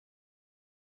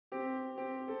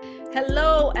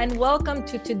Hello, and welcome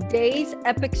to today's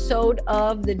episode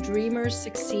of the Dreamers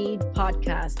Succeed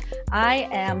podcast. I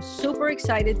am super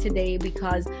excited today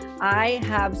because I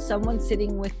have someone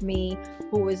sitting with me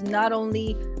who is not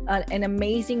only an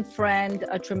amazing friend,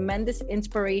 a tremendous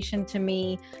inspiration to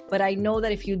me, but I know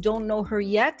that if you don't know her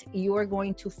yet, you are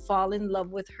going to fall in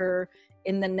love with her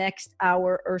in the next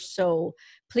hour or so.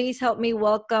 Please help me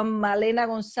welcome Malena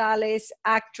Gonzalez,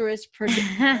 actress,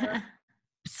 producer,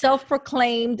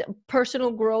 self-proclaimed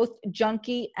personal growth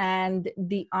junkie, and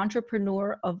the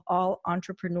entrepreneur of all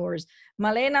entrepreneurs.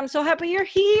 Malena, I'm so happy you're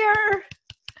here.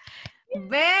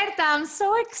 Berta, I'm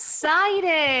so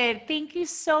excited. Thank you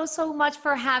so much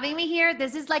for having me here.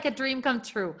 This is like a dream come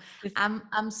true.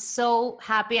 I'm so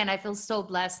happy and I feel so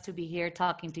blessed to be here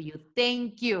talking to you.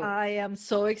 Thank you. I am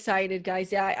so excited,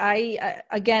 guys. Yeah, I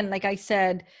again, like I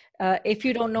said, if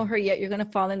you don't know her yet, you're gonna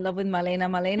fall in love with Malena.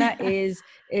 Malena is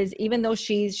even though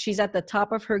she's at the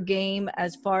top of her game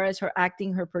as far as her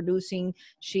acting, her producing,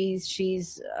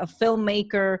 she's a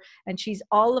filmmaker, and she's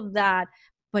all of that,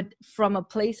 but from a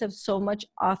place of so much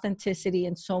authenticity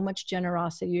and so much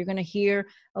generosity. You're going to hear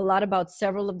a lot about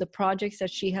several of the projects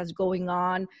that she has going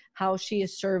on, how she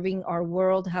is serving our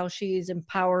world, how she is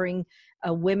empowering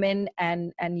women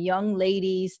and young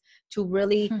ladies to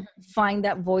really find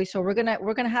that voice. So we're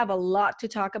gonna have a lot to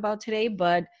talk about today,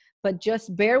 but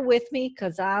just bear with me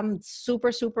because I'm super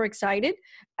excited,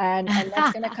 and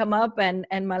that's gonna come up. And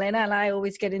Malena and I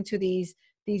always get into these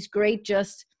great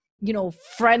just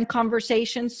friend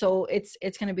conversations. So it's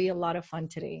going to be a lot of fun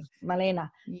today.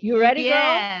 Malena, you ready, girl?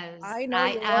 Yes, I know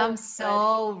I am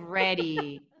so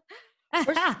ready.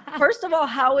 First of all,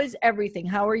 how is everything?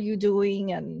 How are you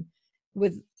doing, and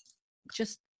with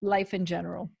just life in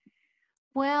general?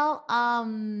 Well, I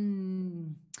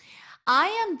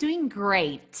am doing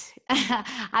great.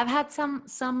 I've had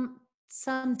some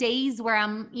days where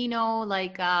I'm,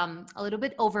 a little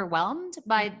bit overwhelmed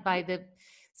by the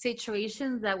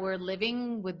situations that we're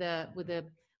living with the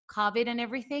COVID and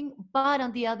everything. But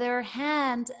on the other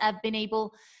hand, I've been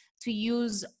able to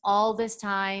use all this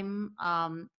time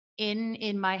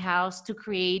in my house to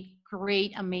create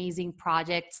great, amazing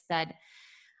projects that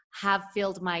have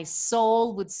filled my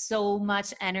soul with so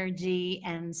much energy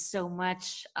and so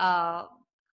much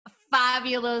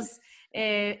fabulous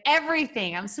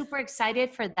everything. I'm super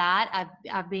excited for that.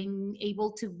 I've been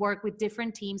able to work with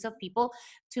different teams of people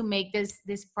to make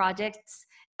this projects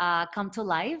come to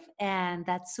life, and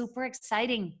that's super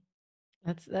exciting.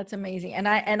 That's amazing. And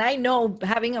I know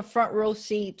having a front row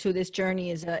seat to this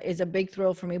journey is a big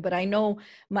thrill for me. But I know,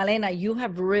 Malena, you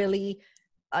have really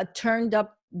turned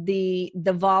up the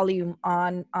volume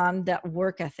on that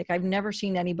work ethic. I've never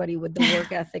seen anybody with the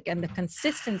work ethic and the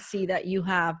consistency that you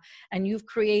have, and you've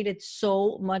created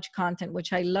so much content,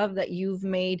 which I love that you've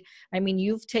made. I mean,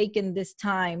 you've taken this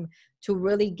time to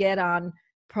really get on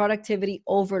productivity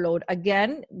overload,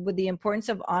 again, with the importance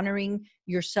of honoring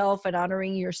yourself and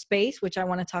honoring your space, which I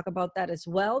want to talk about that as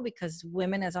well, because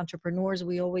women as entrepreneurs,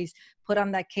 we always put on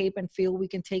that cape and feel we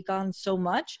can take on so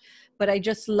much. But I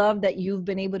just love that you've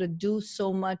been able to do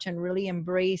so much and really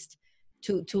embraced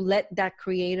to let that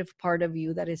creative part of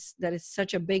you that is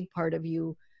such a big part of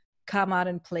you come out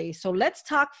and play. So let's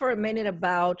talk for a minute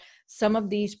about some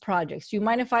of these projects. Do you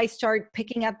mind if I start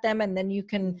picking at them, and then you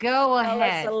can go tell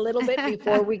ahead us a little bit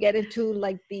before we get into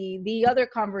like the other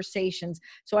conversations?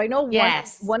 So I know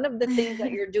one of the things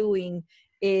that you're doing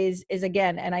is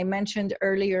again, and I mentioned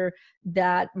earlier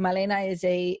that Malena is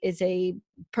a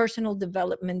personal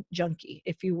development junkie,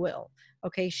 if you will.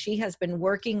 Okay, she has been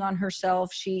working on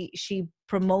herself. She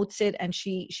promotes it, and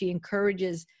she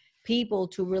encourages people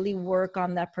to really work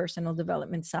on that personal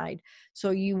development side.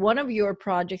 So one of your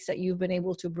projects that you've been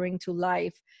able to bring to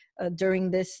life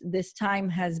during this time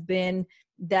has been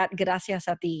that Gracias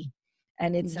a Ti.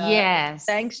 And it's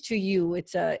thanks to you.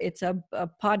 It's a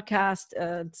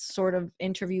podcast sort of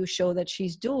interview show that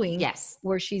she's doing,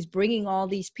 where she's bringing all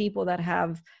these people that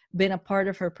have been a part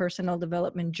of her personal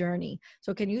development journey.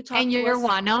 So can you talk and you're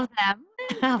one of them,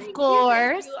 of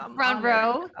course, front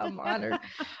row. I'm honored.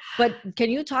 But can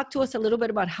you talk to us a little bit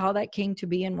about how that came to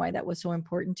be and why that was so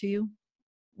important to you?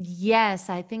 Yes,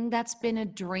 I think that's been a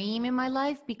dream in my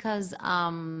life because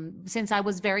since I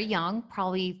was very young,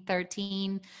 probably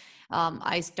 13,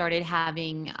 I started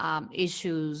having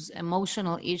issues,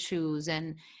 emotional issues,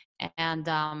 and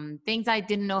things I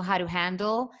didn't know how to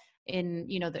handle.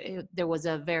 There was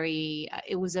a very,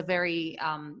 it was a very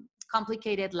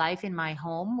complicated life in my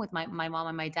home with my mom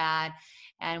and my dad,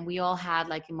 and we all had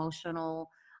like emotional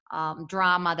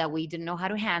drama that we didn't know how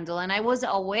to handle. And I was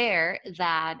aware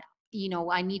that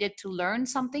I needed to learn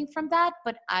something from that,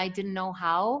 but I didn't know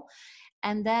how.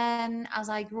 And then as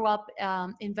I grew up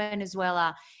in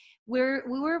Venezuela, we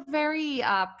were very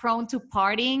prone to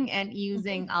partying and Mhm.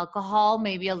 using alcohol,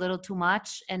 maybe a little too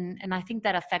much, and I think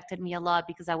that affected me a lot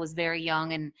because I was very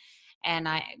young, and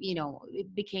I,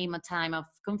 it became a time of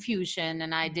confusion,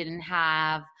 and I didn't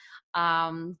have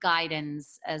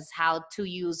guidance as how to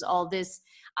use all this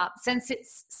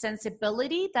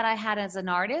sensibility that I had as an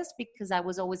artist, because I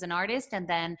was always an artist, and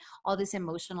then all this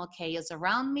emotional chaos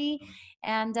around me.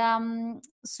 And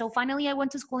so finally, I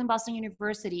went to school in Boston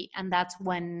University, and that's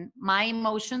when my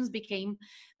emotions became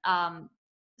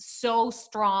so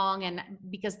strong. And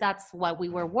because that's what we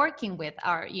were working with,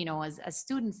 our, as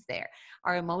students there,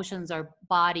 our emotions, our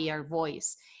body, our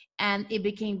voice. And it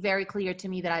became very clear to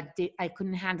me that I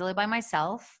couldn't handle it by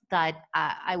myself, that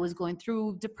I was going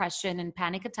through depression and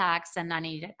panic attacks, and I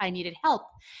needed help.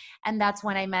 And that's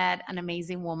when I met an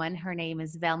amazing woman. Her name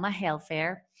is Velma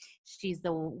Hailfair. She's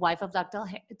the wife of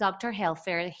Dr.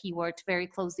 Hailfair. He worked very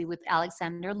closely with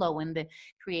Alexander Lowen, the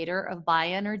creator of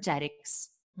bioenergetics.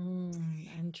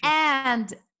 Interesting.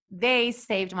 And they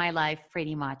saved my life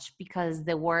pretty much, because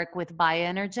the work with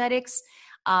bioenergetics,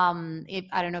 I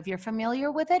don't know if you're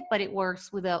familiar with it, but it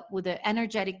works with the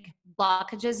energetic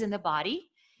blockages in the body,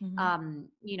 Mhm.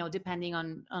 depending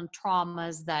on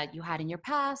traumas that you had in your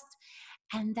past.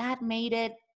 And that made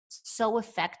it so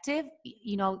effective.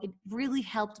 It really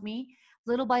helped me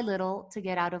little by little to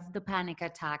get out of the panic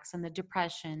attacks and the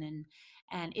depression.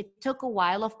 And it took a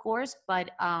while, of course,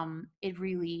 but it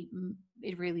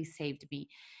really saved me.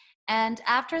 And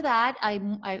after that,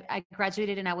 I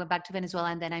graduated and I went back to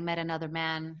Venezuela, and then I met another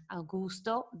man,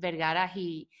 Augusto Vergara.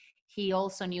 He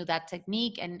also knew that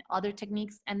technique and other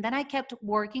techniques. And then I kept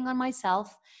working on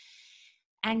myself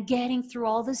and getting through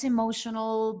all this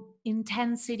emotional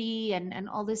intensity and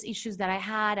all these issues that I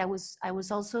had. I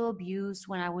was also abused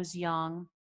when I was young,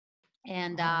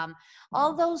 and Wow.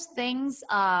 all Wow. those things.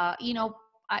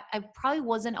 I probably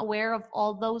wasn't aware of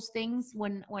all those things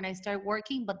when I started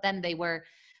working, but then they were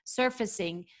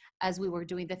surfacing as we were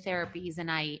doing the therapies, and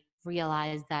I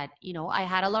realized that I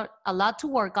had a lot to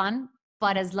work on.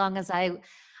 But as long as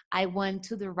I went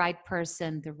to the right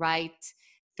person, the right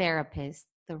therapist,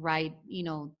 the right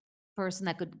person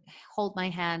that could hold my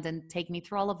hand and take me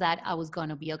through all of that, I was going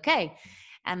to be okay.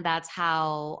 And that's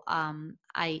how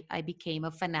I became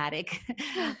a fanatic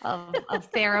of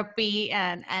therapy,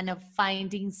 and of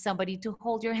finding somebody to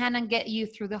hold your hand and get you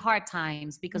through the hard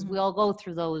times, because we Mhm. all go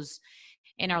through those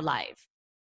in our life.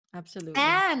 Absolutely.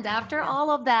 And after Yeah. all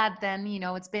of that, then,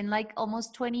 it's been like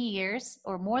almost 20 years,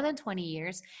 or more than 20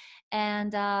 years.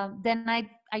 And then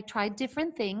I tried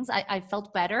different things. I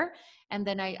felt better. And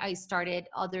then I started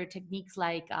other techniques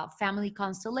like family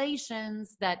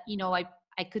constellations, that,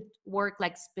 I could work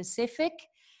like specific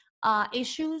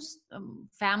issues,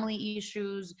 family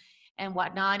issues and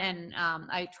whatnot. And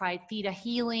I tried theta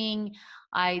healing.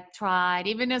 I tried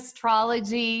even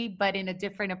astrology, but in a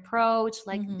different approach.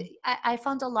 Like, Mhm. I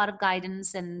found a lot of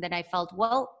guidance, and then I felt,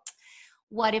 well,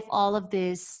 what if all of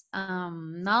this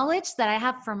knowledge that I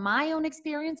have from my own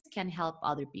experience can help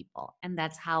other people? And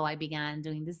that's how I began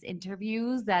doing these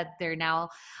interviews, that they're now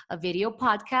a video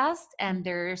podcast, and Mm.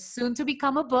 they're soon to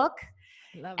become a book.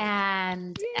 Love it.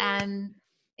 And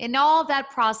in all that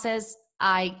process,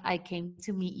 I came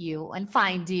to meet you and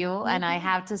find you, and I Mhm.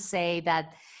 have to say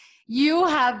that you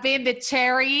have been the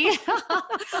cherry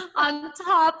on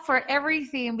top for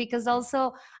everything, because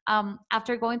also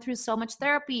after going through so much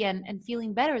therapy and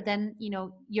feeling better, then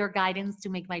your guidance to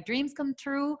make my dreams come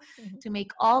true, Mhm. to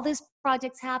make all these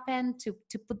projects happen, to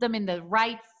put them in the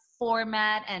right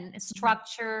format and Mhm.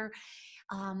 structure.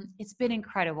 It's been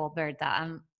incredible,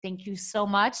 Berta. Thank you so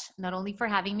much, not only for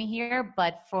having me here,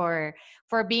 but for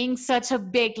being such a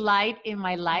big light in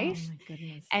my Oh life, my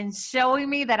goodness. and showing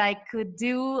me that I could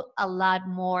do a lot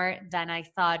more than I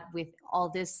thought, with all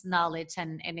this knowledge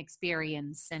and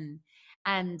experience, and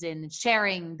in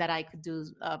sharing that I could do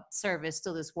service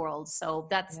to this world. So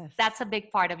Yes. that's a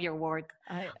big part of your work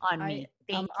I on I me.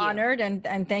 I'm Thank you. honored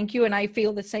and thank you, and I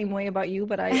feel the same way about you,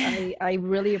 but I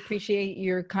really appreciate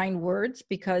your kind words,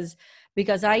 because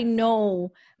I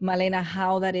know, Malena,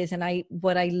 how that is. And I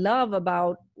what I love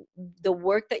about the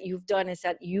work that you've done is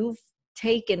that you've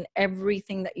taken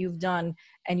everything that you've done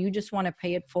and you just want to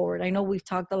pay it forward. I know we've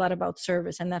talked a lot about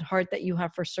service and that heart that you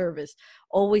have for service,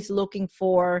 always looking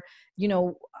for,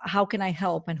 how can I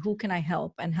help, and who can I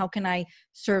help, and how can I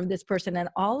serve this person, and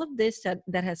all of this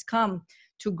that has come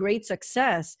to great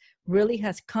success really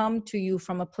has come to you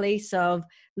from a place of,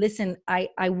 listen,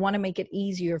 I want to make it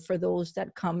easier for those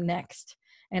that come next.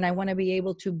 and I want to be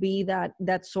able to be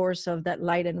that source of that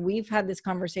light. And we've had this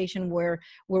conversation where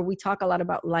we talk a lot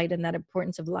about light and that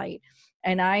importance of light.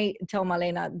 And I tell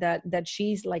Malena that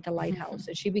she's like a lighthouse,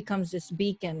 and she becomes this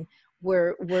beacon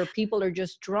where people are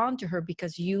just drawn to her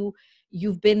because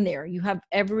you've been there. You have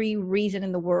every reason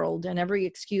in the world and every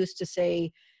excuse to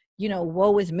say,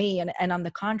 woe is me. And on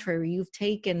the contrary, you've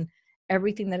taken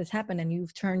everything that has happened and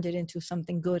you've turned it into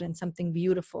something good and something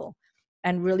beautiful,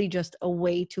 and really just a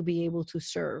way to be able to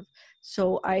serve.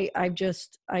 So I've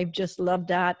just loved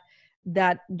that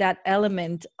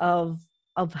element of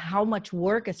how much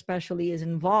work especially is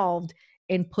involved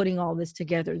in putting all this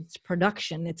together. It's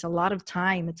production. It's a lot of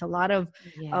time. It's a lot of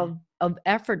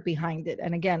effort behind it.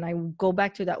 And again, I go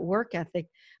back to that work ethic,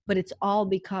 but it's all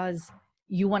because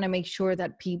you want to make sure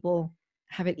that people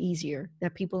have it easier,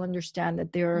 that people understand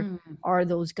that there are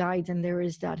those guides and there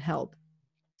is that help.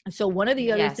 So one of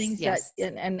the other things that,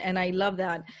 and I love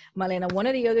that, Malena, one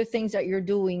of the other things that you're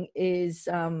doing is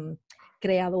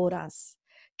Creadoras.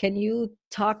 Can you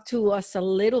talk to us a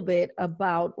little bit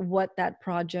about what that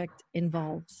project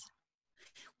involves?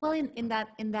 Well,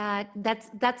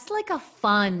 that's like a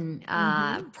fun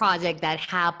project that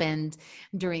happened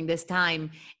during this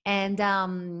time. And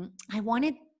I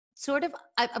wanted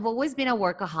I've always been a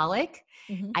workaholic.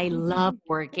 I love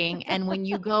working. And when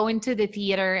you go into the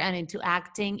theater and into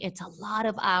acting, it's a lot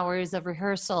of hours of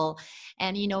rehearsal.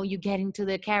 And, you get into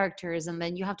the characters and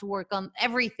then you have to work on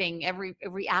everything,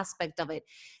 every aspect of it.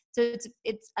 So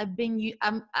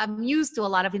I'm used to a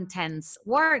lot of intense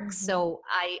work. So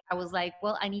I was like,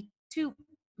 well, I need to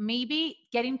maybe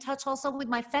get in touch also with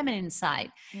my feminine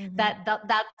side,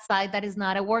 that side that is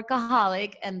not a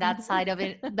workaholic, and that side of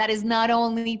it that is not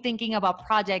only thinking about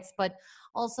projects, but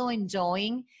also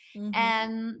enjoying.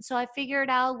 And so I figured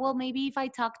out, well, maybe if I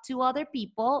talk to other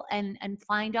people and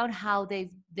find out how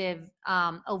they've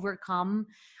overcome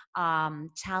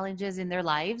challenges in their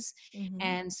lives,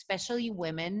 and especially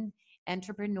women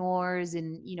entrepreneurs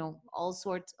and all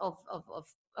sorts of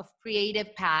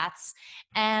creative paths.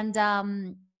 And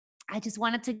I just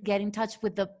wanted to get in touch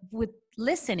with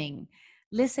listening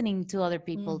to other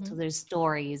people, to their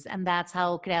stories. And that's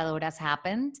how Creadoras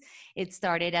happened. It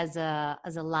started as a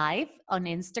live on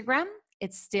Instagram.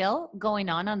 It's still going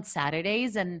on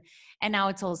Saturdays, and now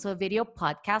it's also a video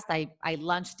podcast. I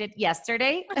launched it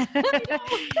yesterday.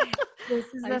 This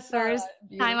is the first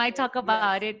time I talk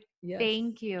about it. Yes.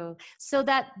 Thank you. So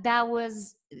that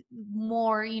was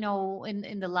more,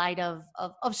 in the light of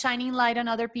shining light on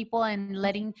other people and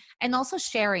and also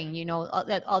sharing,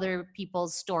 that other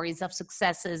people's stories of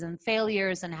successes and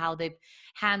failures and how they've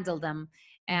handled them.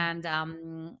 And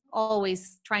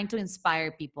always trying to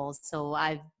inspire people. So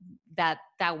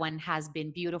that one has been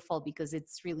beautiful because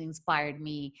it's really inspired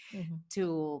me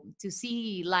to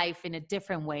see life in a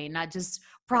different way, not just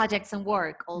projects and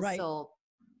work, also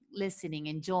listening,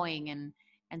 enjoying,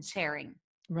 and sharing.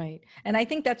 Right. And I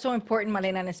think that's so important,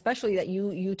 Malena, and especially that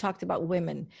you talked about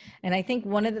women. And I think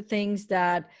one of the things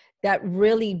that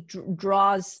really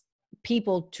draws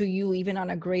people to you, even on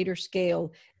a greater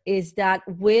scale, is that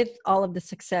with all of the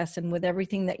success and with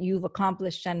everything that you've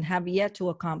accomplished and have yet to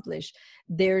accomplish,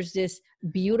 there's this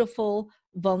beautiful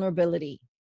vulnerability.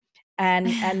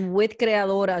 And with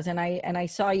Creadoras, and I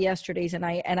saw yesterday's, and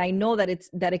I know that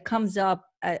it comes up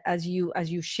as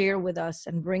you share with us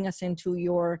and bring us into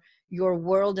your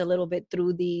world a little bit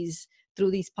through these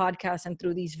podcasts and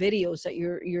through these videos that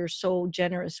you're so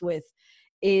generous with,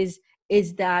 is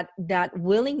that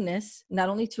willingness not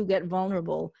only to get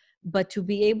vulnerable, but to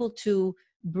be able to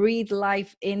breathe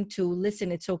life into,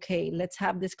 listen, it's okay. Let's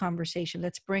have this conversation.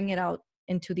 Let's bring it out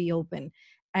into the open,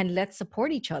 and let's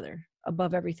support each other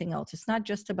above everything else. It's not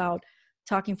just about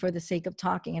talking for the sake of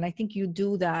talking. And I think you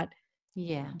do that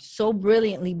so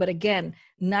brilliantly, but again,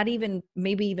 not even,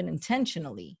 maybe even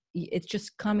intentionally. It's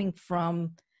just coming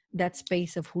from that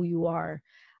space of who you are.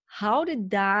 How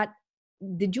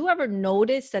did you ever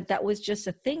notice that was just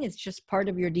a thing? It's just part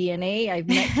of your DNA. I've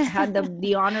had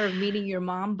the honor of meeting your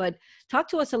mom, but talk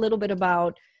to us a little bit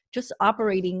about just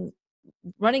running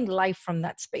life from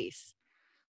that space.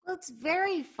 Well, it's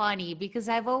very funny because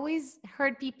I've always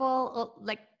heard people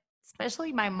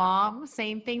especially my mom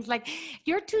saying things like,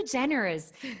 you're too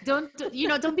generous. Don't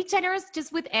be generous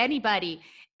just with anybody.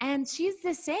 And she's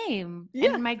the same.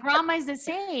 Yeah. And my grandma is the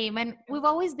same. And we've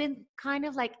always been kind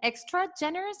of like extra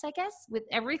generous, I guess, with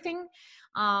everything,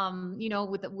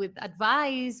 with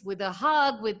advice, with a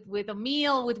hug, with a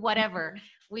meal, with whatever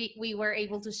we were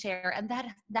able to share. And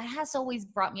that has always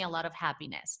brought me a lot of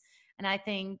happiness. And I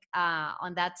think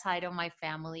on that side of my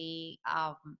family,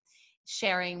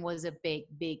 sharing was a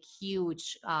big,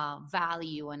 huge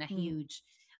value and a huge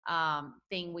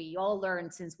thing we all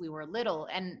learned since we were little.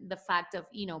 And the fact of,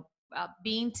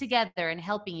 being together and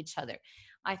helping each other.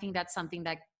 I think that's something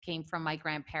that came from my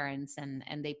grandparents, and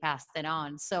they passed it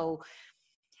on. So,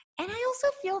 and I also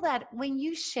feel that when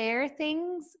you share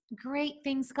things, great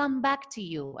things come back to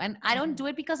you. And I don't do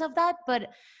it because of that, but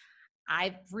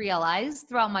I've realized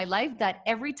throughout my life that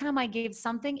every time I give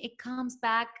something, it comes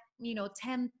back,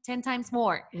 10 times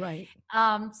more. Right.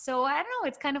 So I don't know,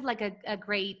 it's kind of like a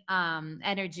great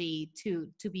energy to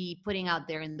be putting out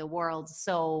there in the world.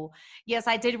 So yes,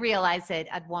 I did realize it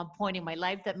at one point in my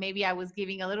life that maybe I was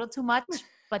giving a little too much,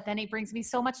 but then it brings me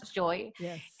so much joy.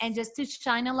 Yes. And just to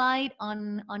shine a light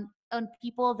on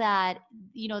people that,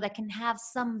 that can have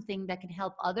something that can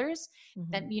help others,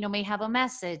 that, may have a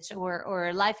message or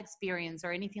a life experience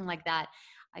or anything like that.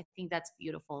 I think that's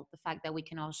beautiful. The fact that we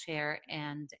can all share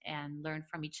and learn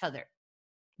from each other.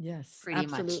 Yes, pretty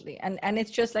absolutely. much. And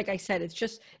it's just, like I said,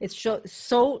 it's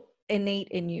so innate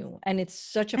in you, and it's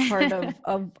such a part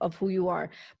of who you are.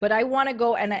 But I want to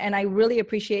go, and I really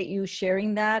appreciate you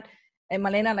sharing that. And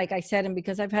Malena, like I said, and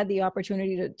because I've had the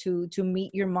opportunity to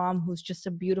meet your mom, who's just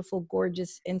a beautiful,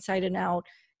 gorgeous, inside and out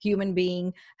human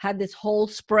being, had this whole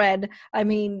spread. I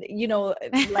mean,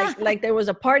 like there was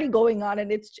a party going on,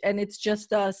 and it's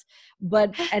just us.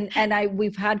 But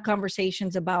we've had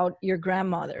conversations about your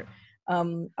grandmother,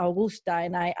 Augusta,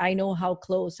 and I know how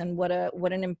close and what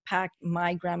an impact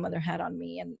my grandmother had on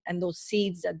me, and those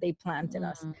seeds that they plant in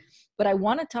us. But I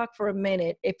want to talk for a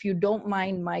minute, if you don't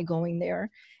mind my going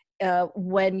there.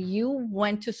 When you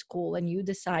went to school and you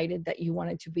decided that you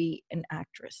wanted to be an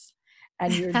actress,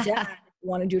 and your dad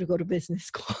wanted you to go to business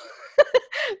school,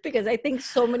 because I think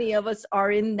so many of us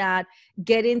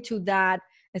get into that,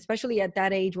 especially at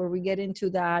that age where we get into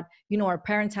that, our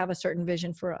parents have a certain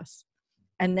vision for us,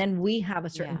 and then we have a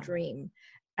certain dream.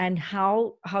 And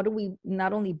how do we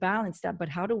not only balance that, but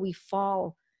how do we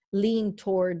lean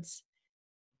towards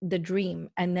the dream,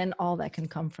 and then all that can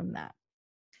come from that?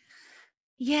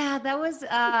 Yeah, that was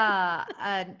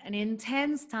an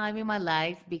intense time in my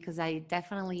life, because I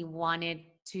definitely wanted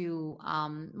to.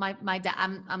 My dad,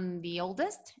 I'm the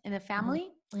oldest in the family,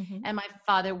 and my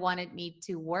father wanted me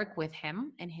to work with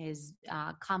him in his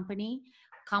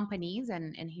companies,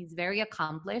 and he's very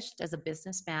accomplished as a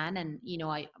businessman, and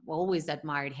I always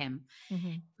admired him.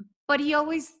 But he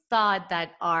always thought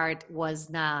that art was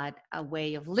not a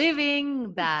way of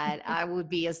living, that I would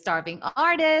be a starving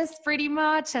artist pretty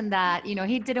much, and that,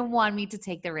 he didn't want me to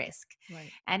take the risk.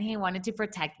 Right. And he wanted to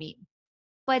protect me.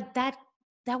 But that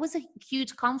was a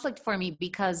huge conflict for me,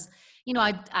 because,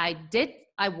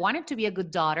 I wanted to be a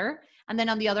good daughter. And then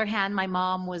on the other hand, my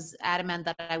mom was adamant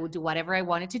that I would do whatever I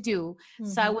wanted to do.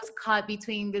 So I was caught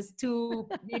between these two,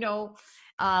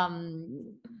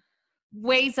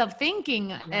 ways of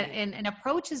thinking and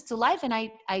approaches to life. And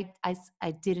I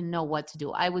didn't know what to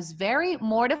do. I was very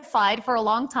mortified for a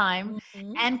long time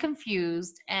and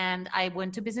confused. And I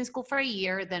went to business school for a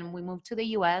year. Then we moved to the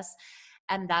US.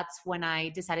 And that's when I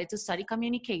decided to study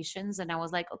communications. And I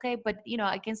was like, okay, but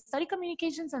I can study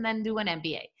communications and then do an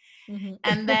MBA.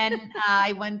 And then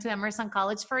I went to Emerson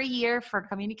College for a year for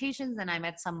communications. And I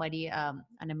met somebody, an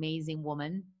amazing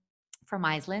woman from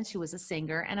Iceland. She was a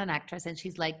singer and an actress. And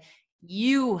she's like,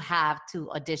 you have to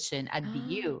audition at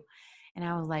BU. And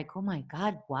I was like, oh my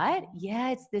God, what? Yeah,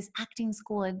 it's this acting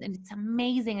school, and it's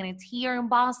amazing. And it's here in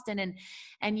Boston. And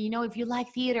if you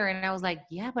like theater. And I was like,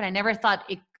 yeah, but I never thought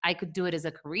I could do it as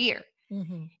a career.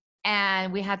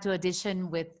 And we had to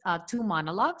audition with 2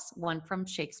 monologues, one from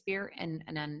Shakespeare and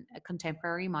then a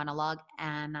contemporary monologue.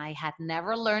 And I had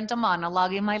never learned a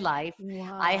monologue in my life.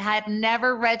 Wow. I had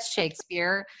never read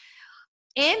Shakespeare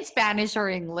in Spanish or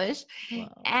English. Wow.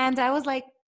 And I was like,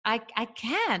 I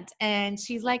can't. And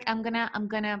she's like, I'm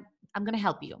gonna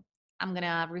help you. I'm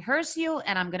gonna rehearse you,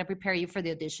 and I'm gonna prepare you for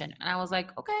the audition. And I was like,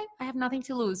 okay, I have nothing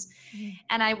to lose.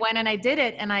 And I went and I did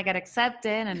it, and I got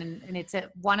accepted. And it's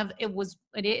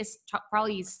it is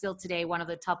probably still today one of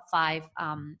the top 5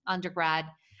 undergrad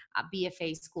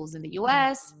BFA schools in the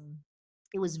US.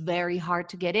 It was very hard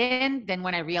to get in. Then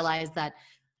when I realized that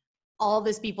all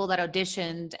these people that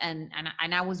auditioned and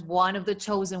I was one of the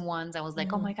chosen ones, I was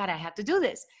like, oh my God, I have to do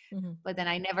this. But then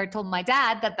I never told my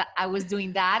dad that I was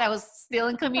doing that. I was still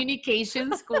in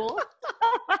communication school.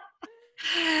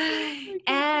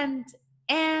 And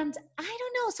I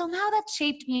don't know, somehow that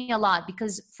shaped me a lot,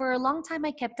 because for a long time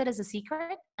I kept it as a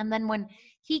secret. And then when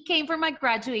he came for my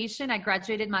graduation, I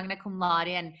graduated magna cum laude,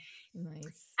 and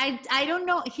nice. I don't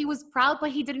know, he was proud,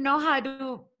 but he didn't know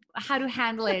how to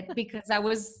handle it, because I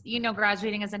was,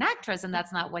 graduating as an actress, and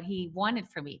that's not what he wanted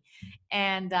for me.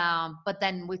 And, but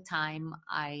then with time,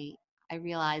 I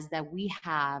realized that we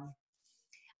have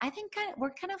I think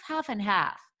we're kind of half and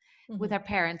half Mm-hmm. with our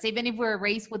parents. Even if we're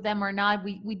raised with them or not,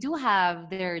 we do have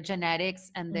their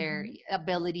genetics and their Mm-hmm.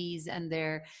 abilities and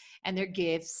their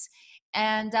gifts.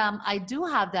 And I do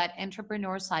have that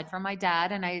entrepreneur side from my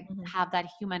dad, and I Mm-hmm. have that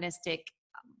humanistic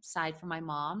side from my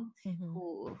mom, Mm-hmm.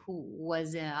 who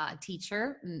was a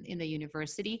teacher in the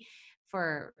university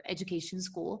for education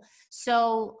school.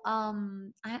 So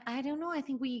I don't know. I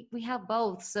think we have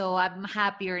both. So I'm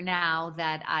happier now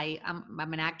that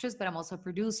I'm an actress, but I'm also a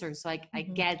producer. So I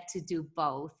Mm-hmm. get to do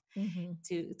both, Mm-hmm.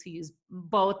 to use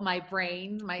both my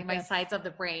brain, my Yes. sides of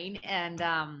the brain, and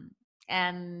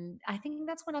I think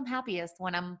that's when I'm happiest,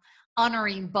 when I'm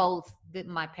honoring both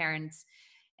my parents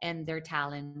and their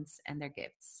talents and their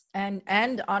gifts.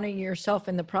 And honoring yourself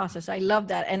in the process. I love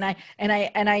that. And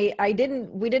I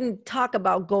didn't we didn't talk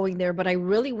about going there, but I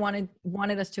really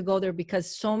wanted us to go there because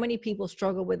so many people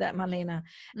struggle with that, Malena.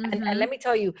 And let Mm-hmm. me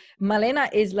tell you, Malena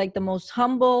is like the most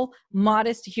humble,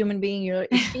 modest human being.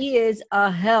 She is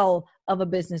a hell of a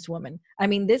businesswoman. I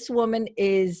mean, this woman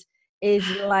is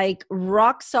like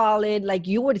rock solid. Like,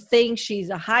 you would think she's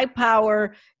a high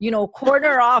power,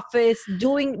 corner office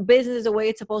doing business the way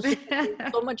it's supposed to be.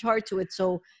 There's so much heart to it.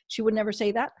 So she would never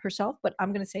say that herself, but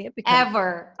I'm going to say it because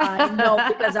Ever.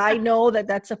 I know that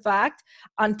that's a fact.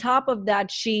 On top of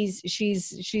that, she's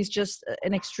just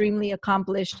an extremely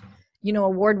accomplished,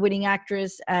 award-winning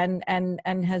actress, and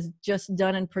has just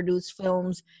done and produced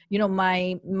films.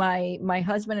 My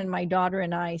husband and my daughter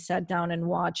and I sat down and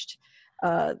watched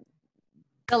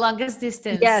The Longest yes,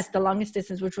 Distance. The Longest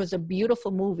Distance, which was a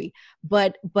beautiful movie.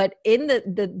 But in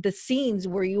the scenes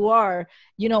where you are,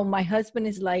 my husband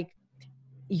is like,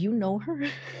 you know her,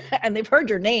 and they've heard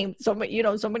your name so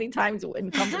many times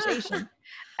in conversation,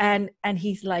 and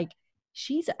he's like,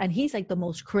 he's like the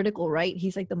most critical, right?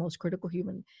 He's like the most critical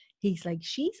human. He's like,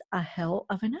 she's a hell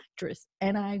of an actress,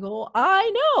 and I go,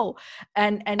 I know.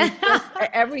 And it's just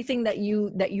everything that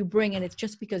you bring, and it's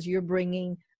just because you're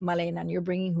bringing Malena, and you're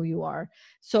bringing who you are.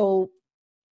 So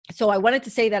I wanted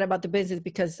to say that about the business,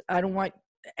 because I don't want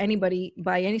anybody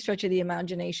by any stretch of the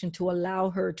imagination to allow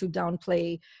her to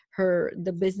downplay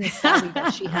the business savvy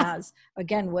that she has.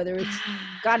 Again, whether it's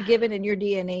God-given in your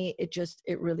DNA, it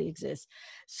really exists.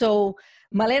 So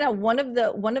Malena, one of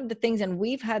the things, and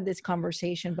we've had this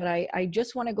conversation, but I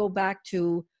just want to go back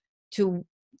to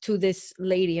this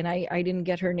lady, and I didn't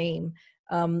get her name,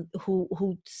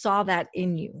 who saw that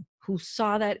in you,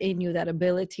 that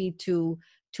ability to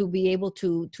be able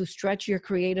to stretch your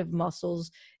creative muscles.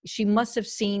 She must have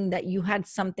seen that you had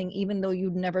something, even though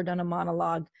you'd never done a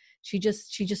monologue. She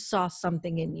just saw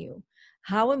something in you.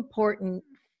 How important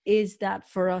is that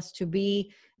for us to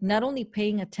be not only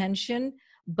paying attention,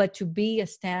 but to be a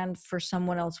stand for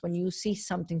someone else when you see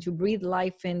something, to breathe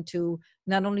life into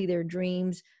not only their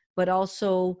dreams, but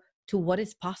also to what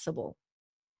is possible?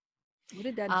 What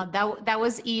did that do? That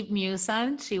was Eve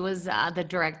Musan. She was the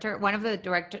director, one of the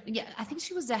director. Yeah, I think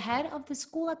she was the head of the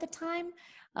school at the time,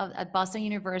 at Boston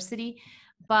University.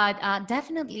 But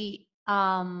definitely,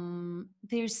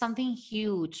 there's something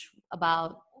huge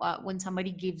about when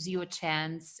somebody gives you a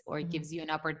chance, or Mhm. gives you an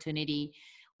opportunity,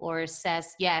 or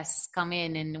says, "Yes, come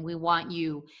in, and we want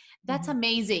you." That's Mhm.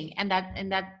 amazing, and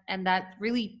that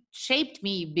really shaped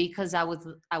me, because I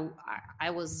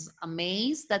was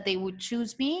amazed that they would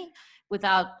choose me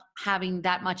without having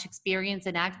that much experience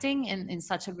in acting in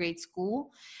such a great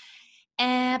school.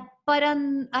 But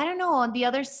I don't know, on the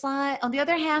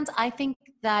other hand, I think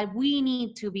that we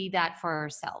need to be that for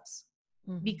ourselves,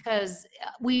 Mhm. because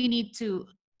we need to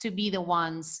be the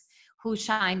ones who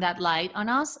shine that light on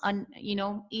us, on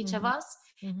each of Mhm. us.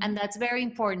 Mhm. And that's very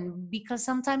important, because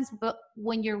sometimes, but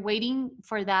when you're waiting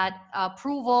for that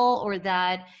approval, or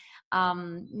that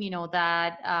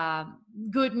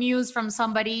good news from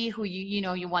somebody who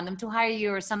you want them to hire you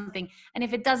or something, and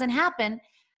if it doesn't happen,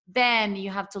 then you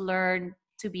have to learn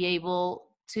to be able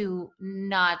to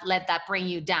not let that bring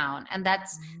you down. And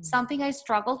that's Mhm. something I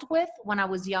struggled with when I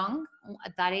was young,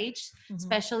 at that age, Mhm.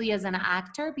 especially as an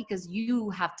actor, because you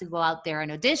have to go out there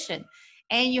and audition,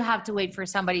 and you have to wait for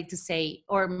somebody to say,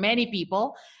 or many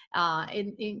people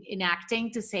in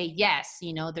acting, to say yes.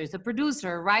 There's a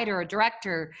producer, a writer, a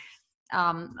director,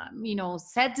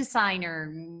 set designer,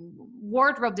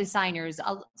 wardrobe designers.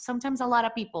 Sometimes a lot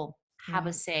of people have a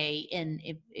Right. say in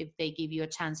if they give you a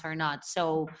chance or not.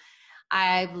 So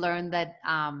I've learned that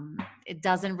it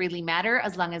doesn't really matter,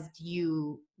 as long as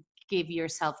you give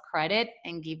yourself credit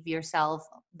and give yourself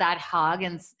that hug,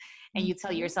 and you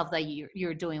tell Mhm. yourself that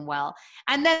you're doing well.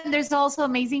 And then there's also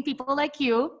amazing people like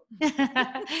you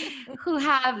who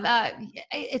have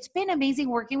it's been amazing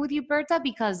working with you, Berta,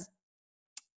 because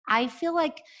I feel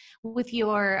like with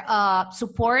your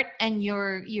support and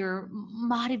your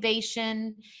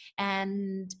motivation,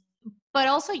 and but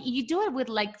also you do it with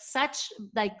like such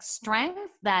like strength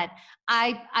that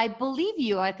I believe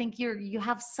you. I think you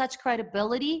have such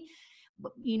credibility,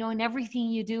 in everything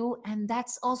you do, and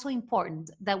that's also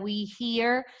important that we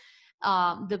hear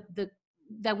the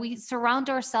that we surround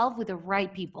ourselves with the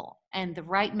right people and the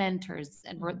right mentors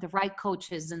and Mhm. the right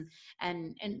coaches,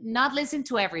 and not listen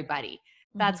to everybody.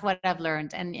 Mhm. That's what I've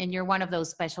learned, and you're one of those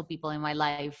special people in my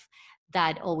life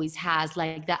that always has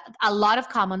like that a lot of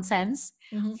common sense.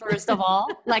 Mhm. First of all,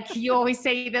 like you always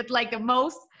say that like the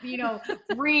most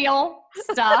real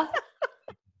stuff,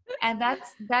 and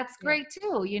that's Yeah. great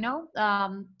too,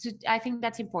 I think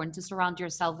that's important to surround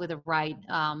yourself with the right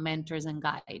mentors and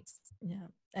guides. Yeah.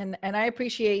 And I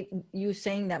appreciate you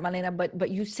saying that, Malena, but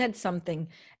you said something,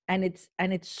 and it's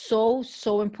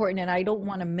so important, and I don't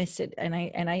want to miss it. And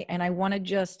I want to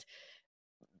just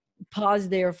pause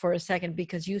there for a second,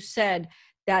 because you said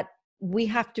that we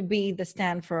have to be the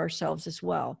stand for ourselves as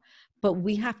well, but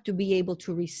we have to be able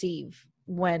to receive.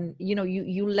 When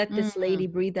you let this lady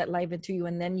Mm. breathe that life into you,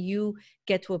 and then you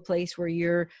get to a place where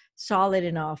you're solid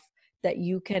enough that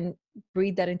you can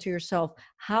breathe that into yourself.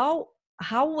 How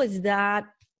was that?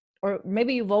 Or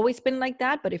maybe you've always been like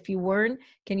that, but if you weren't,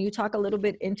 can you talk a little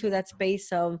bit into that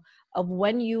space of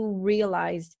when you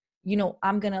realized,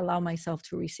 I'm going to allow myself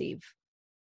to receive?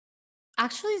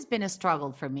 Actually, it's been a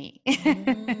struggle for me. Because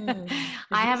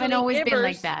I haven't usually always been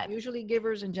like givers, that. usually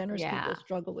givers and generous people Yeah.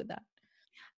 struggle with that.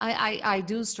 I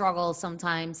do struggle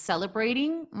sometimes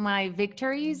celebrating my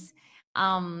victories.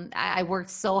 I work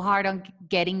so hard on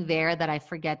getting there that I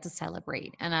forget to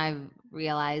celebrate. And I've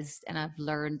realized and I've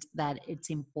learned that it's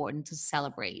important to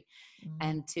celebrate Mm.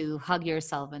 and to hug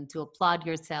yourself and to applaud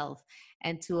yourself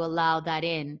and to allow that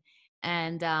in.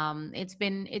 And it's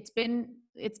been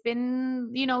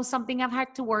something I've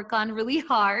had to work on really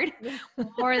hard,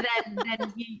 more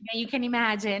than you can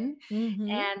imagine. Mm-hmm.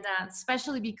 And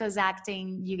especially because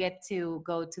acting, you get to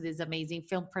go to these amazing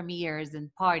film premieres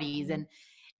and parties,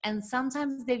 and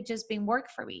sometimes they've just been work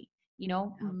for me, Yeah.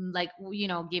 like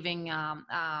giving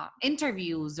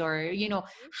interviews, or Mhm.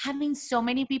 having so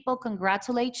many people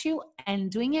congratulate you and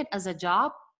doing it as a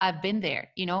job. I've been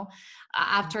there,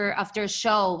 after a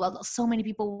show, well, so many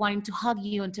people wanting to hug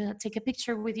you and to take a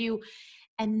picture with you,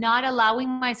 and not allowing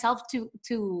myself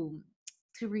to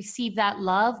receive that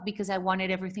love because I wanted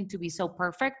everything to be so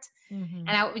perfect. Mm-hmm.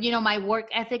 And my work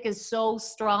ethic is so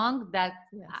strong that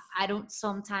Yes. I don't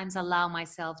sometimes allow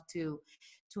myself to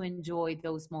enjoy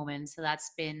those moments. So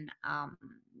that's been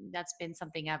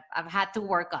something I've had to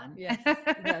work on, Yes.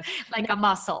 Yes. like a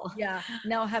muscle. Yeah.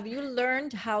 Now, have you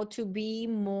learned how to be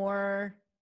more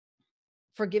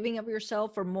forgiving of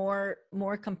yourself, or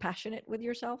more compassionate with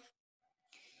yourself?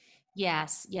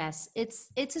 Yes, yes.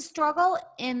 It's a struggle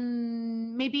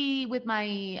in maybe with my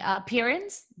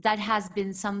appearance. That has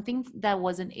been something that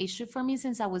was an issue for me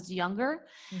since I was younger.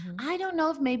 Mm-hmm. I don't know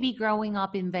if maybe growing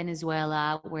up in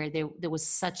Venezuela, where there was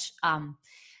such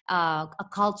a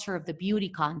culture of the beauty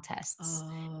contests,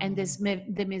 and Oh,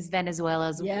 the Miss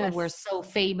Venezuelas were yes. so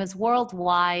famous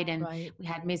worldwide, and Right. we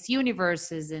had Miss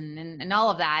Universes and all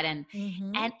of that, and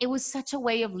Mm-hmm. and it was such a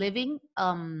way of living,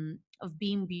 of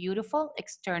being beautiful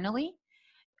externally.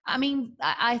 I mean,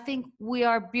 I think we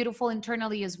are beautiful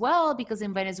internally as well, because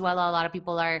in Venezuela, a lot of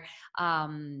people are,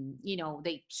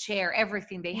 they share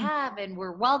everything they have, and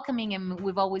we're welcoming, and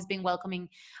we've always been welcoming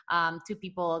to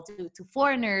people, to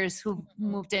foreigners who've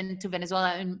Mm-hmm. moved into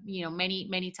Venezuela, and many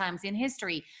many times in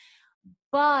history.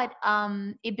 But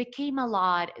it became a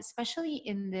lot, especially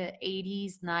in the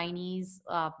 80s, 90s,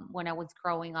 when I was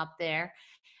growing up there.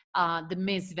 The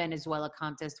Miss Venezuela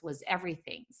contest was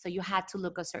everything, so you had to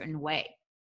look a certain way,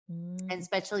 and Mm.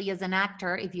 especially as an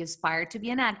actor, if you aspire to be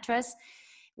an actress,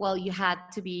 well, you had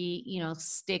to be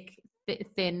stick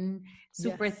thin,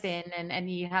 super Yes. thin, and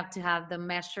you have to have the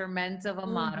measurements of a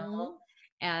model, Mm-hmm.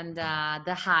 and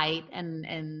the height, and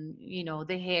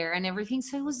the hair and everything.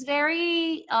 So it was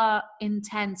very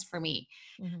intense for me,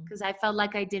 Mm-hmm. because I felt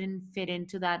like I didn't fit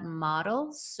into that model.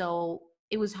 So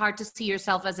it was hard to see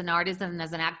yourself as an artist and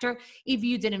as an actor if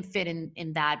you didn't fit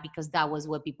in that, because that was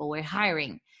what people were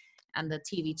hiring, and the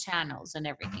TV channels and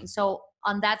everything. So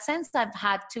on that sense, I've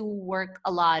had to work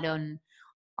a lot on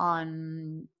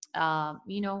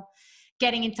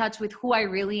getting in touch with who I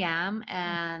really am,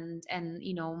 and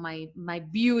my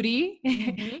beauty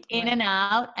Mm-hmm. in Right. and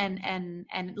out,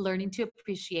 and learning to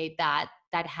appreciate that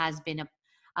has been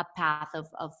a path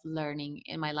of learning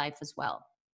in my life as well.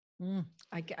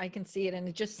 I can see it, and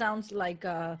it just sounds like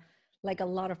a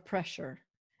lot of pressure.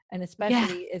 And Yeah.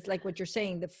 especially it's like what you're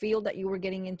saying, the field that you were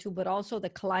getting into, but also the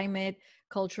climate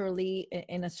culturally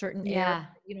in a certain era.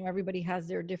 Yeah. Everybody has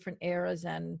their different eras,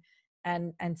 and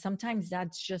sometimes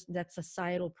that's just that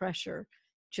societal pressure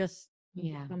just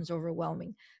Yeah. becomes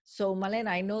overwhelming. So Malena,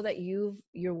 I know that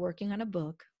you're working on a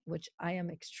book, which I am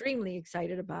extremely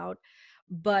excited about,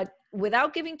 but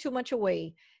without giving too much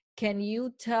away, can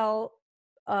you tell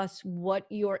us what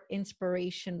your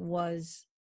inspiration was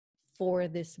for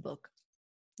this book?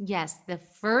 Yes, the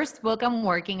first book I'm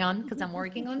working on, because I'm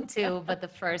working on two, but the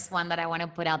first one that I want to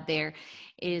put out there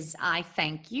is I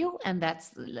Thank You. And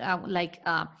that's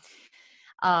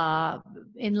uh,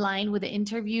 in line with the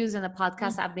interviews and the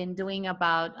podcast I've been doing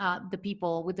about the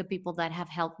people that have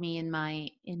helped me in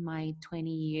my 20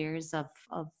 years of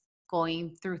going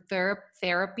through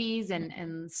therapies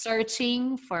and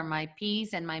searching for my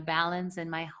peace and my balance and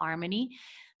my harmony.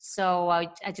 So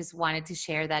I just wanted to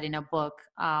share that in a book,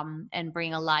 and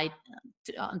bring a light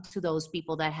to those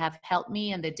people that have helped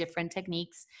me and the different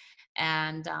techniques.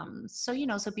 And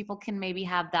so people can maybe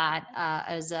have that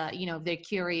as a, if they're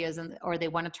curious or they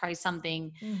want to try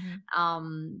something,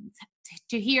 Mhm.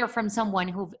 to hear from someone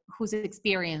who's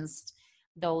experienced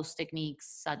those techniques,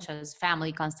 such as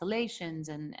family constellations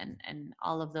and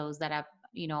all of those that I've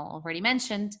already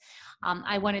mentioned.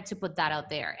 I wanted to put that out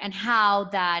there, and how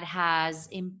that has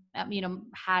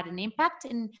had an impact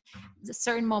in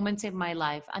certain moments in my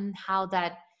life, and how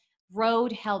that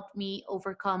road helped me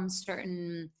overcome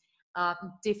certain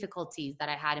difficulties that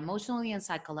I had emotionally and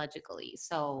psychologically.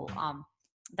 So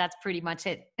that's pretty much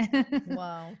it.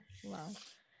 Wow. Wow.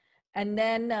 And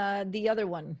then the other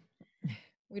one.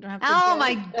 We don't have to Oh get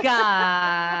my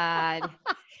God.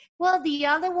 Well, the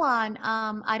other one,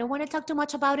 I don't want to talk too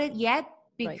much about it yet,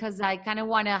 right. because I kind of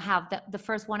want to have the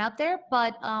first one out there.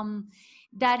 But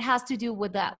that has to do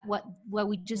with that what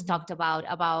we just Mhm. talked about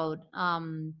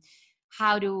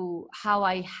how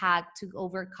I had to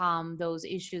overcome those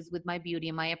issues with my beauty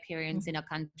and my appearance in a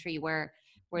country where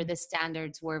the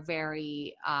standards were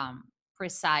very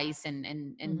precise and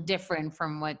Mhm. different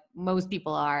from what most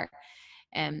people are.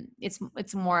 And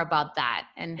it's more about that,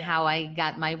 and Yeah. how I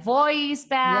got my voice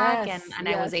back, and Yes. and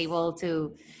I was Yes. able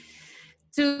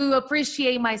to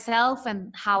appreciate myself,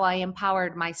 and how I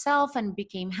empowered myself and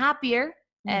became happier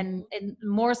Mhm. and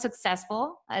more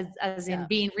successful, as in Yeah.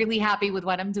 being really happy with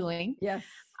what I'm doing, Yes.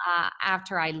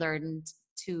 after I learned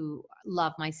to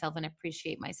love myself and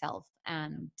appreciate myself,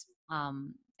 and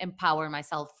empower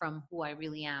myself from who I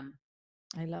really am.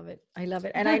 I love it. I love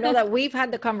it. And I know that we've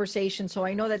had the conversation. So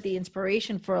I know that the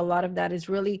inspiration for a lot of that is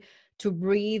really to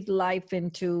breathe life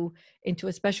into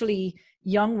especially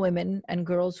young women and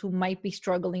girls who might be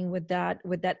struggling with that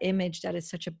image that is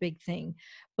such a big thing.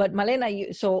 But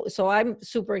Malena, so I'm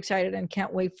super excited and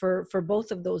can't wait for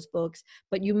both of those books.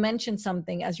 But you mentioned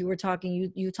something as you were talking,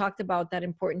 you talked about that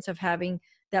importance of having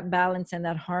that balance and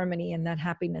that harmony and that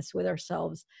happiness with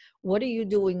ourselves. What are you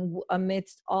doing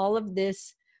amidst all of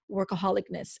this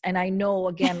workaholicness? And I know,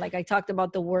 again, like I talked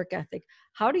about the work ethic,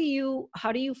 how do you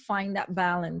find that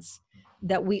balance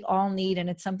that we all need, and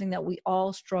it's something that we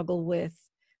all struggle with?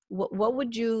 What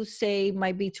would you say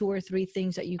might be two or three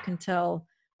things that you can tell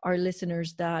our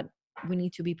listeners that we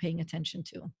need to be paying attention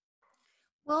to?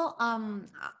 Well,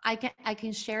 I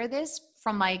can share this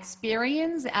from my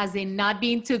experience, as in not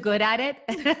being too good at it,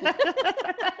 and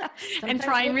Sometimes we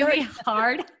trying really learn.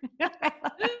 hard,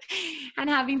 and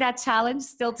having that challenge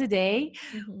still today,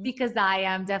 Mhm. because I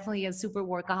am definitely a super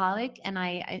workaholic, and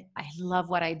I love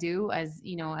what I do, as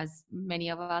many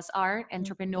of us are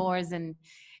entrepreneurs and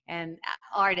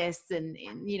artists, and.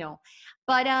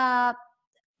 But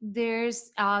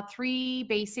there's three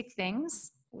basic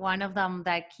things. One of them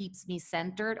that keeps me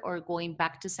centered, or going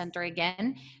back to center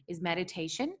again, is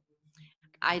meditation.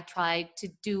 I try to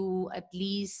do at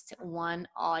least one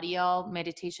audio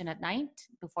meditation at night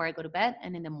before I go to bed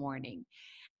and in the morning.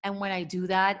 And when I do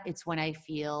that, it's when I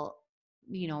feel,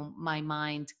 my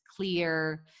mind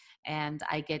clear, and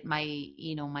I get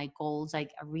my goals. I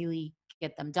really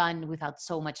get them done without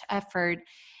so much effort,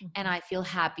 and Mhm. I feel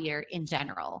happier in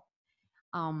general.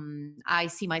 I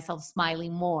see myself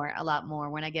smiling a lot more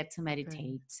when I get to Great.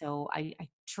 meditate. So I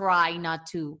try not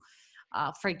to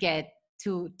forget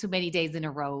too many days in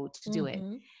a row to do it.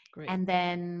 Mhm. Great. And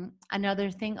then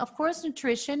another thing, of course,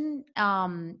 nutrition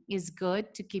is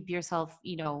good to keep yourself,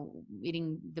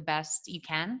 eating the best you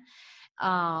can.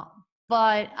 Uh,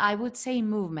 but I would say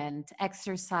movement,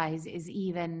 exercise is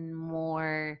even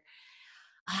more.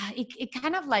 It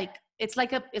kind of like, it's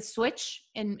like a switch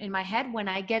in my head when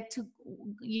I get to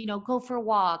go for a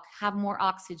walk, have more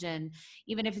oxygen,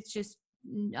 even if it's just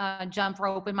jump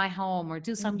rope in my home or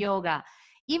do some Mhm. yoga.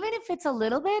 even if it's a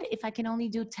little bit, if I can only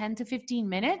do 10 to 15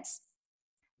 minutes,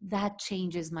 that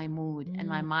changes my mood and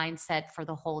my mindset for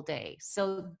the whole day.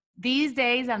 So these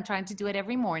days I'm trying to do it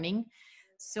every morning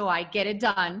so I get it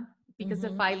done, because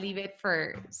if I leave it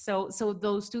for so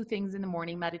those two things in the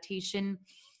morning, meditation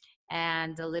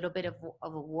and a little bit of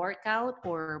a workout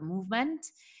or movement,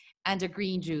 and a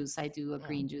green juice. I do a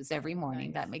green juice every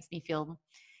morning. Nice. That makes me feel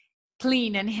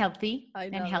clean and healthy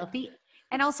and healthy.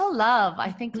 And also love.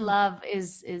 I think love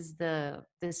is the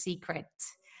secret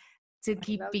to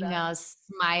keeping us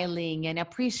smiling and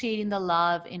appreciating the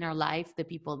love in our life, the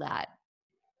people that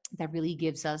really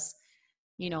gives us,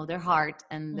 their heart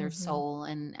and their soul,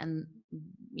 and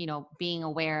being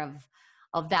aware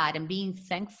of that and being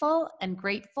thankful and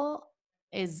grateful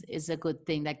is a good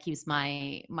thing that keeps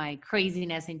my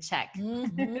craziness in check.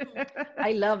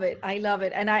 I love it.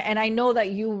 And I know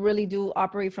that you really do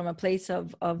operate from a place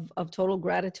of total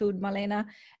gratitude, Malena.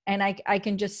 And I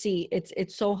can just see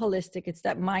it's so holistic. It's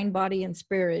that mind, body, and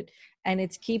spirit. And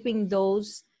it's keeping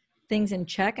those things in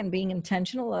check and being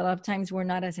intentional. A lot of times we're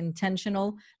not as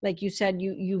intentional. Like you said,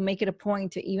 you make it a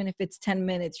point to, even if it's 10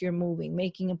 minutes, you're moving,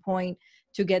 making a point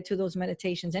to get to those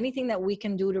meditations. Anything that we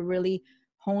can do to really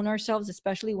hone ourselves,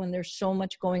 especially when there's so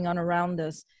much going on around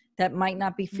us that might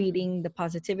not be feeding the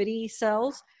positivity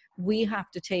cells, we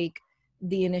have to take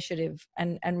the initiative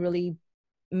and really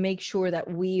make sure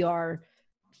that we are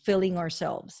filling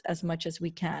ourselves as much as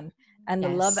we can. And the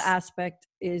love aspect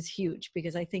is huge,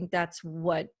 because I think that's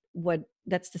what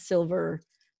that's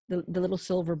the little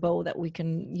silver bow that we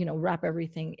can, wrap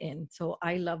everything in. So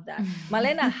I love that.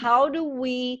 Malena, how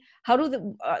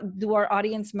do our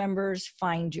audience members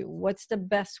find you? What's the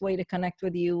best way to connect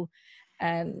with you?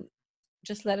 And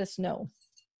just let us know.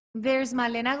 There's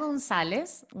Malena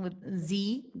Gonzalez with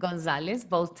Z Gonzalez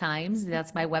both times.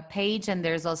 That's my webpage. And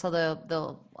there's also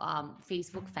the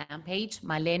Facebook fan page,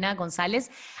 Malena Gonzalez,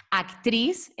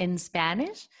 actriz in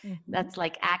Spanish. That's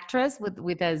like actress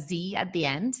with a Z at the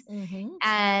end.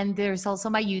 And there's also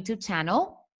my YouTube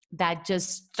channel that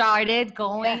just started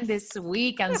going this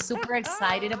week. I'm super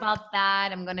excited about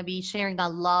that. I'm going to be sharing a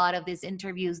lot of these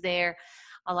interviews there,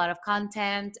 a lot of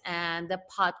content. And the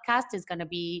podcast is going to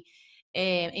be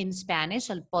in Spanish,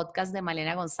 el podcast de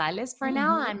Malena Gonzalez for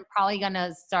now. I'm probably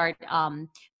gonna start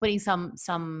putting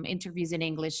some interviews in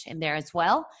English in there as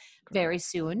well very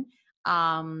soon.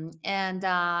 And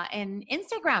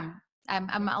Instagram.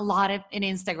 I'm a lot in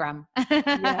Instagram.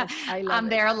 Yes, I love I'm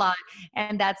there a lot,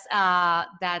 and that's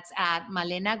at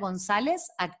Malena Gonzalez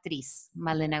Actriz.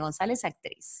 Malena Gonzalez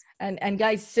Actriz. And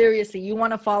guys, seriously, you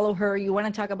want to follow her, you want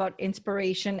to talk about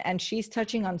inspiration, and she's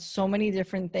touching on so many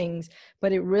different things,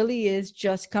 but it really is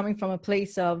just coming from a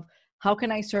place of, how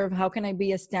can I serve? How can I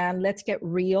be a stand? Let's get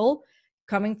real.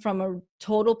 Coming from a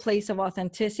total place of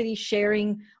authenticity,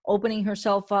 sharing, opening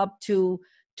herself up to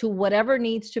whatever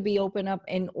needs to be opened up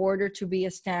in order to be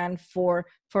a stand for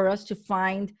us to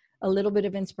find a little bit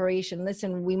of inspiration.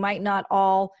 Listen, we might not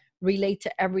all relate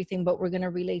to everything, but we're going to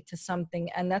relate to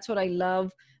something. And that's what I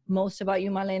love most about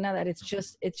you, Malena, that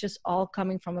it's just all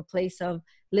coming from a place of,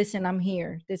 listen, I'm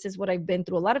here. This is what I've been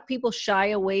through. A lot of people shy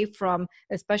away from,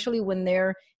 especially when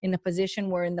they're in a position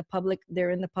where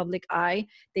they're in the public eye,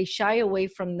 they shy away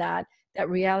from that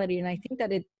reality. And I think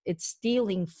that it's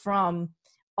stealing from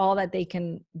all that they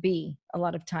can be a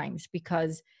lot of times,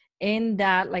 because in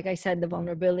that, like I said, the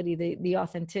vulnerability, the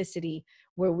authenticity,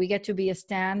 where we get to be a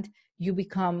stand, you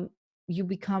become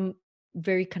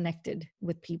very connected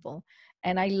with people.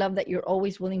 And I love that you're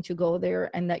always willing to go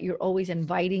there, and that you're always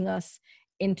inviting us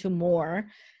into more.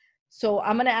 So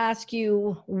I'm going to ask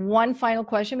you one final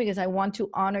question, because I want to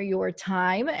honor your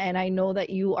time. And I know that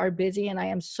you are busy, and I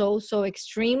am so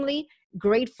extremely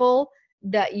grateful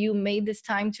that you made this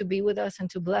time to be with us and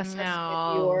to bless us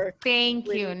with your...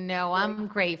 Thank you. No, I'm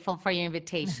grateful for your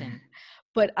invitation.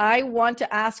 But I want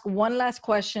to ask one last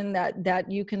question that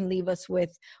you can leave us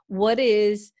with. What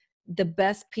is the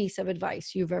best piece of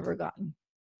advice you've ever gotten?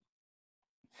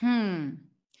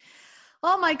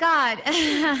 Oh my God. Because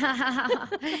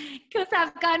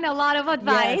I've gotten a lot of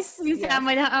advice. Yes.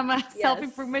 I'm a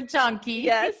self-improvement junkie.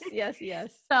 Yes.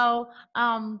 So,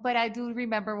 but I do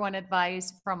remember one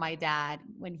advice from my dad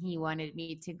when he wanted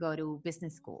me to go to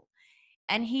business school.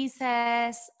 And he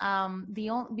says,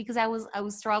 because I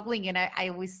was struggling, and I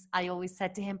always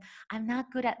said to him, I'm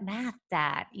not good at math,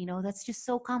 Dad. That's just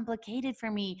so complicated for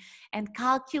me. And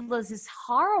calculus is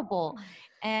horrible.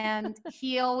 And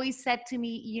he always said to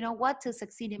me, you know what, to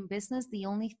succeed in business, the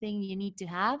only thing you need to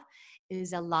have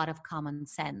is a lot of common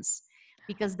sense,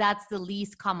 because that's the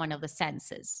least common of the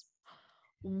senses.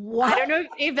 What? I don't know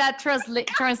if that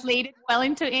translated well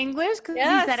into English because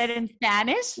he said it in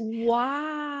Spanish.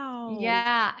 Wow.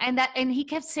 Yeah. And he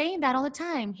kept saying that all the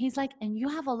time. He's like, and you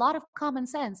have a lot of common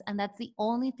sense. And that's the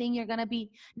only thing you're going to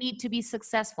need to be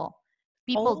successful.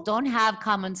 People don't have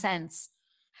common sense.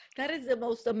 That is the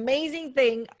most amazing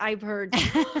thing I've heard.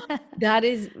 That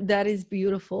is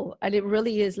beautiful. And it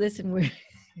really is. Listen, we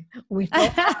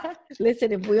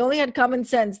listen, if we only had common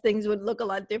sense, things would look a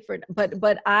lot different.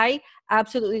 But I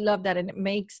absolutely love that. And it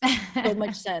makes so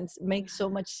much sense. Makes so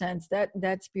much sense.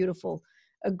 That's beautiful.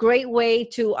 A great way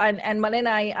to, and Malena,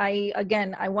 I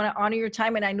want to honor your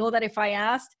time. And I know that if I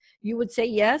asked, you would say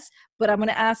yes, but I'm going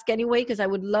to ask anyway, because I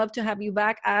would love to have you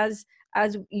back as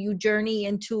you journey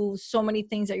into so many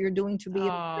things that you're doing to be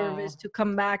of service, to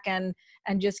come back and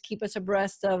just keep us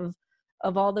abreast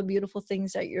of all the beautiful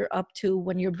things that you're up to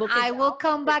when your book is I will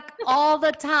come back all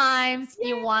the times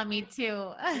you want me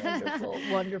to. Wonderful,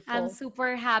 wonderful. I'm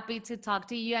super happy to talk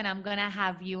to you, and I'm going to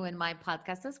have you in my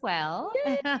podcast as well.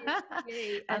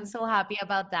 Yay. I'm so happy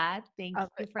about that. Thank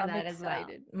you for that excited. as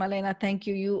well. Malena, thank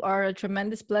you. You are a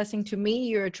tremendous blessing to me.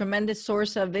 You're a tremendous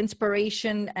source of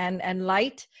inspiration and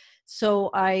light.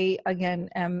 So I, again,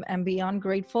 am beyond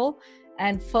grateful.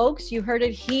 And folks, you heard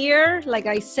it here. Like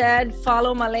I said,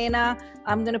 follow Malena.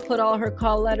 I'm going to put all her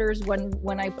call letters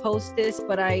when I post this,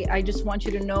 but I just want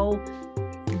you to know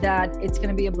that it's going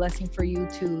to be a blessing for you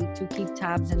to keep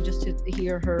tabs and just to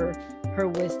hear her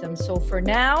wisdom. So for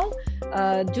now,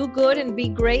 do good and be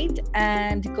great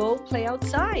and go play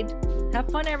outside. Have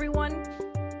fun, everyone.